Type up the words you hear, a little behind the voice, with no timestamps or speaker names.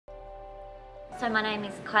So my name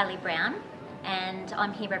is Kylie Brown and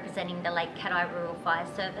I'm here representing the Lake Cat Rural Fire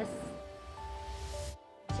Service.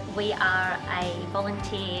 We are a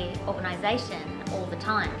volunteer organisation all the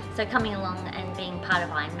time, so coming along and being part of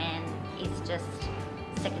IRONMAN is just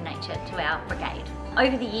second nature to our brigade.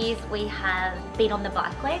 Over the years we have been on the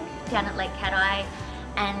bike leg down at Lake Cat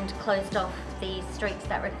and closed off the streets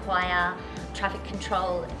that require traffic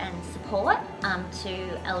control and support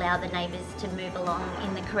to allow the neighbours to move along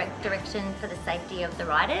in the correct direction for the safety of the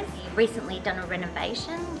riders. We've recently done a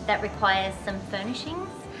renovation that requires some furnishings.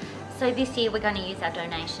 So this year we're going to use our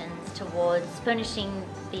donations towards furnishing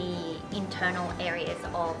the internal areas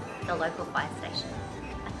of the local fire station.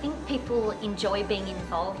 I think people enjoy being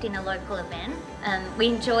involved in a local event. We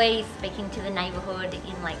enjoy speaking to the neighbourhood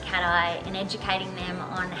in Lake Cat and educating them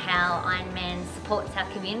on how IRONMAN supports our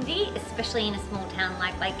community, especially in a small town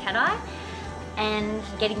like Lake Cat, and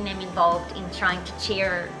getting them involved in trying to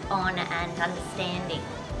cheer on and understanding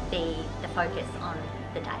the focus on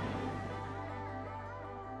the day.